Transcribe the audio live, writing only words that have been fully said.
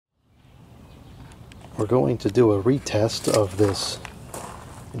We're going to do a retest of this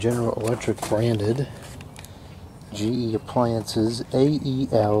General Electric branded GE Appliances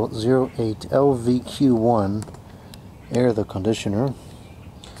AEL08LVQ1 air conditioner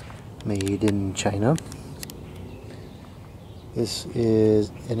made in China. This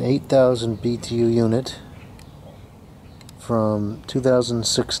is an 8,000 BTU unit from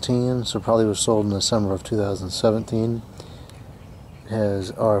 2016, so probably was sold in the summer of 2017. It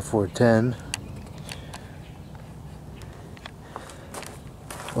has R410.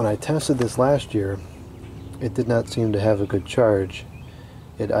 When I tested this last year, it did not seem to have a good charge.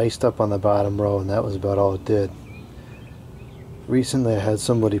 It iced up on the bottom row, and that was about all it did. Recently I had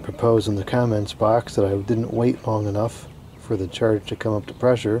somebody propose in the comments box that I didn't wait long enough for the charge to come up to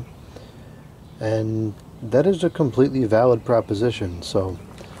pressure, and that is a completely valid proposition. So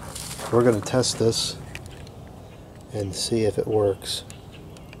we're going to test this and see if it works.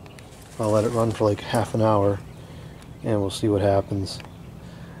 I'll let it run for like half an hour and we'll see what happens.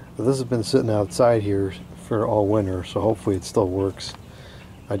 But this has been sitting outside here for all winter, so hopefully it still works.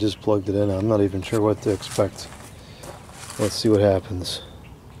 I just plugged it in. I'm not even sure what to expect. Let's see what happens.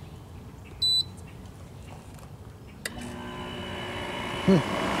 The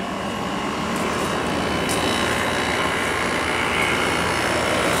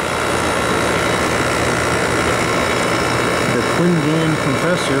twin fan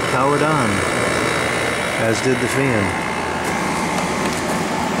compressor powered on, as did the fan.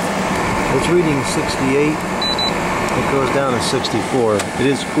 It's reading 68. It goes down to 64. It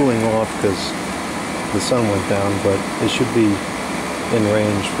is cooling off because the sun went down, but it should be in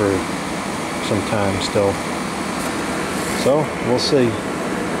range for some time still. So we'll see.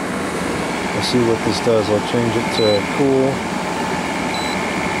 We'll see what this does. I'll change it to cool.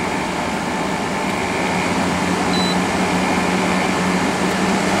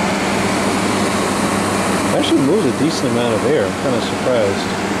 Actually moves a decent amount of air. I'm kind of surprised.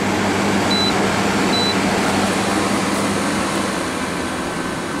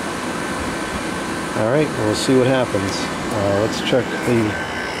 Alright, we'll see what happens. Let's check the...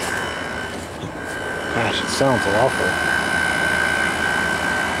 Gosh, it sounds awful.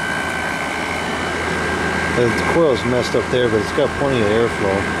 The coil's messed up there, but it's got plenty of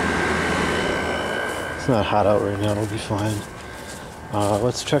airflow. It's not hot out right now, it'll be fine.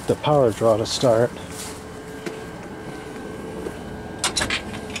 Let's check the power draw to start.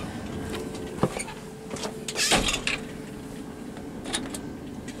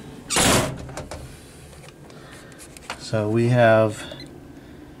 So we have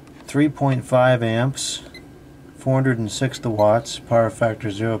 3.5 amps, 460 watts, power factor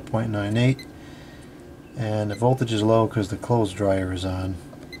 0.98, and the voltage is low because the clothes dryer is on.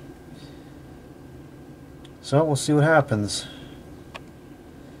 So we'll see what happens.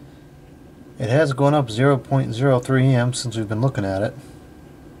 It has gone up 0.03 amps since we've been looking at it,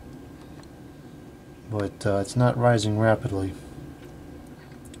 but it's not rising rapidly.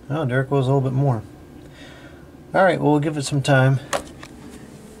 Oh, there it goes a little bit more. Alright, well, we'll give it some time.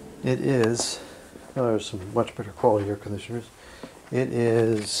 It is, there's some much better quality air conditioners. It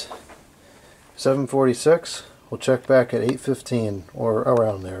is 7:46. We'll check back at 8:15 or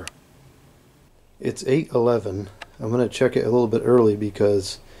around there. It's 8:11. I'm going to check it a little bit early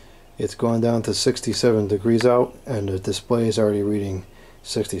because it's gone down to 67 degrees out and the display is already reading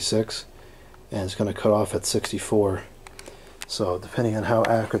 66, and it's going to cut off at 64. So depending on how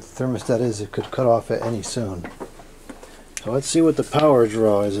accurate the thermostat is, it could cut off at any soon. So let's see what the power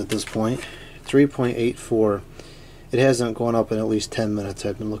draw is at this point. 3.84. It hasn't gone up in at least 10 minutes.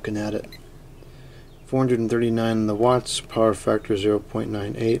 I've been looking at it. 439 in the watts, power factor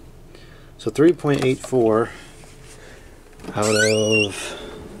 0.98. So 3.84 out of...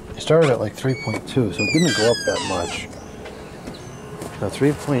 It started at like 3.2, so it didn't go up that much. So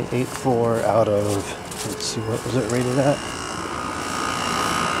 3.84 out of... Let's see, what was it rated at?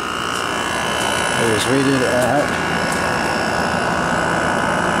 It was rated at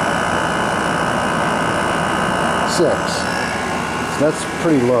 6. So that's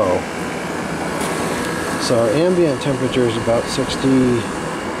pretty low. So our ambient temperature is about 60,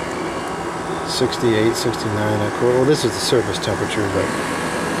 68, 69. Well, this is the surface temperature, but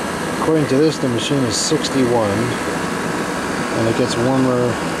according to this, the machine is 61, and it gets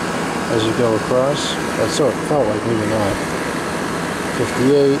warmer as you go across. That's so it felt like, maybe not.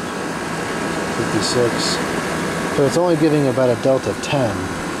 58. 56. So it's only giving about a delta 10.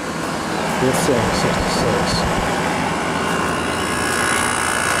 It's saying 66.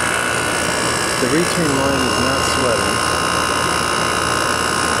 The return line is not sweating.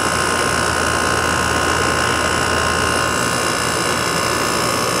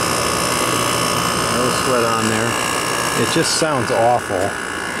 thread on there. It just sounds awful,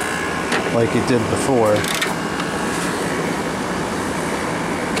 like it did before.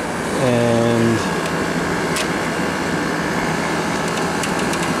 And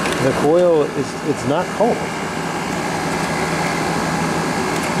the coil it's not cold.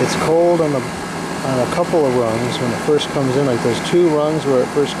 It's cold on a couple of rungs when it first comes in. Like those 2 rungs where it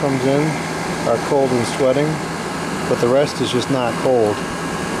first comes in are cold and sweating, but the rest is just not cold.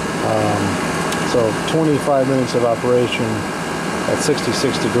 So 25 minutes of operation at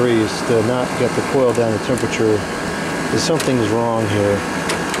 66 degrees to not get the coil down to temperature, something's wrong here.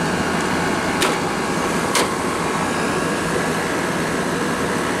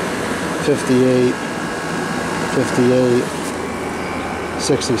 $58, $58,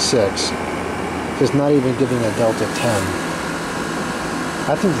 $66. Just not even giving a delta 10.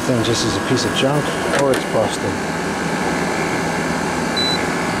 I think the thing just is a piece of junk, or it's busted.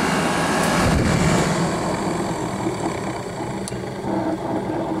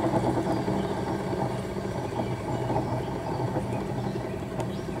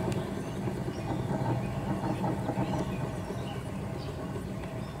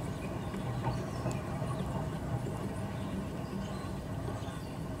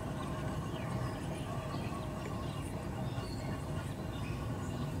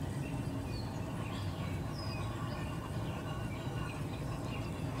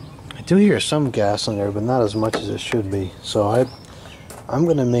 I do hear some gas in there, but not as much as it should be. So I'm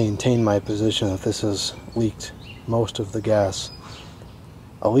going to maintain my position that this has leaked most of the gas.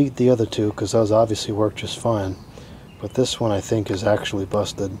 I'll eat the other 2 because those obviously work just fine. But this one I think is actually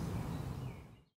busted.